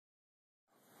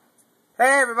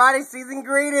Hey everybody, season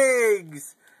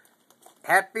greetings!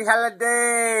 Happy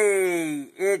holiday!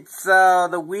 It's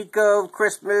the week of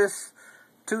Christmas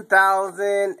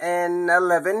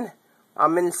 2011.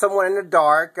 I'm somewhere in the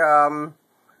dark. And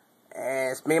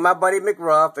it's me and my buddy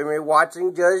McRuff, and we're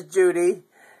watching Judge Judy.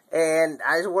 And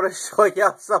I just want to show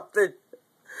y'all something.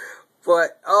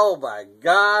 But, oh my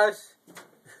gosh.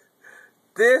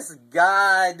 This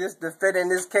guy, this defendant in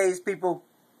this case, people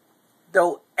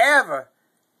don't ever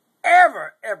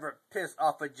piss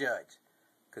off a judge.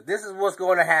 Because this is what's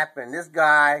going to happen. This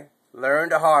guy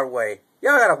learned the hard way.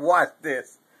 Y'all gotta watch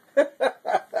this.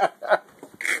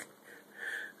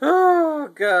 Oh,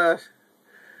 gosh.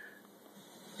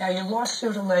 Now, your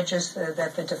lawsuit alleges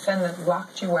that the defendant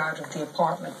locked you out of the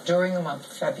apartment during the month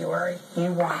of February.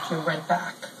 You want your rent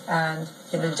back. And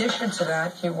in addition to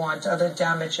that, you want other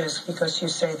damages because you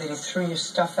say that he threw your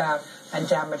stuff out and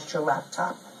damaged your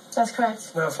laptop. That's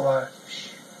correct. That's a lie.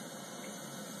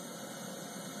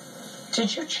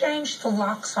 Did you change the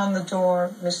locks on the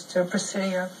door, Mr.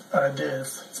 Presidio? I did.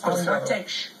 On what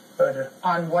date? I did.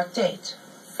 On what date?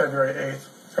 February 8th.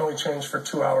 They only changed for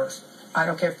 2 hours. I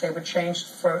don't care if they were changed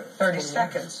for 30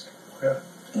 seconds. Yeah.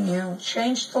 You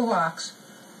changed the locks,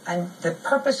 and the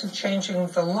purpose of changing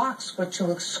the locks was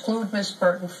to exclude Miss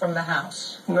Burton from the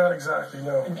house. Not exactly,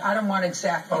 no. I don't want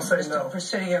exactly, I'll say Mr. no.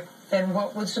 Presidio. Then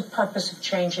what was the purpose of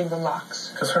changing the locks?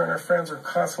 Because her and her friends were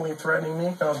constantly threatening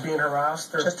me. I was being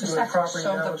harassed. They're doing property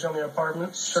damage on the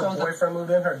apartment. Her boyfriend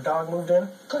moved in. Her dog moved in.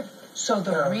 Good. So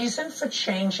the reason for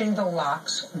changing the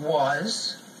locks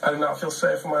was? I did not feel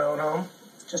safe in my own home.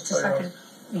 Just a second.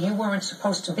 You weren't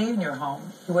supposed to be in your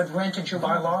home. You had rented your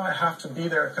By home. law, I have to be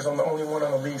there because I'm the only one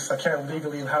on the lease. I can't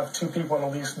legally have 2 people on the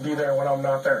lease be there when I'm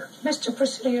not there. Mr.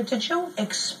 Presidio, did you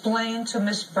explain to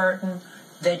Miss Burton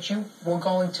that you were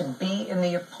going to be in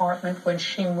the apartment when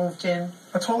she moved in?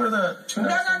 I told her that. No.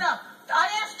 I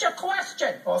asked you a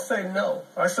question. I'll say no.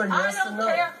 I say yes and no. I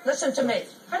don't care. Listen to me.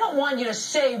 I don't want you to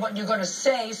say what you're going to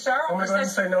say, sir. I'm going to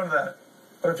say no to that.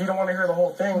 But if you don't want to hear the whole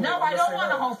thing... No, I don't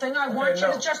want the whole thing. I want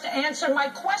you to just answer my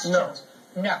questions.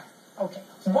 No. Okay.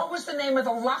 What was the name of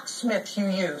the locksmith you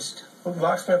used? The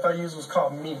locksmith I used was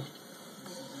called me.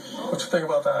 What you think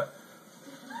about that?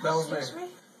 That was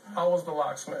me. I was the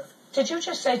locksmith. Did you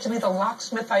just say to me the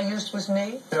locksmith I used was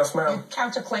me? Yes, ma'am. Your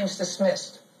counterclaim's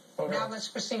dismissed. Okay. Now let's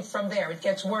proceed from there. It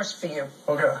gets worse for you.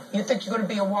 Okay. You think you're going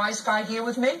to be a wise guy here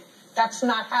with me? That's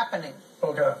not happening.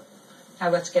 Okay. Now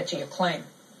let's get to your claim.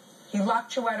 He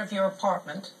locked you out of your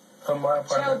apartment. From my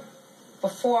apartment.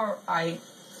 Before I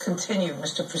continue,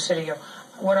 Mr. Presidio,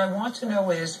 what I want to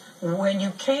know is, when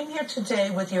you came here today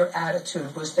with your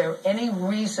attitude, was there any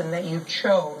reason that you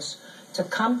chose to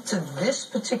come to this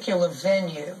particular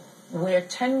venue where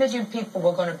 10 million people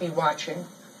were going to be watching,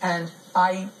 and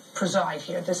I preside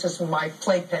here? This is my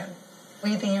playpen.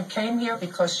 Either you came here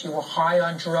because you were high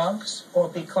on drugs, or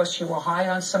because you were high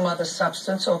on some other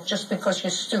substance, or just because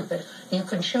you're stupid. You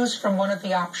can choose from one of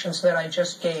the options that I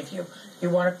just gave you. You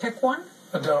want to pick one?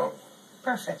 I don't.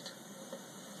 Perfect.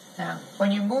 Now,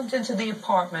 when you moved into the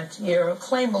apartment, your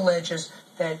claim alleges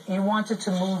that you wanted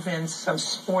to move in some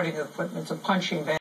sporting equipment, a punching bag.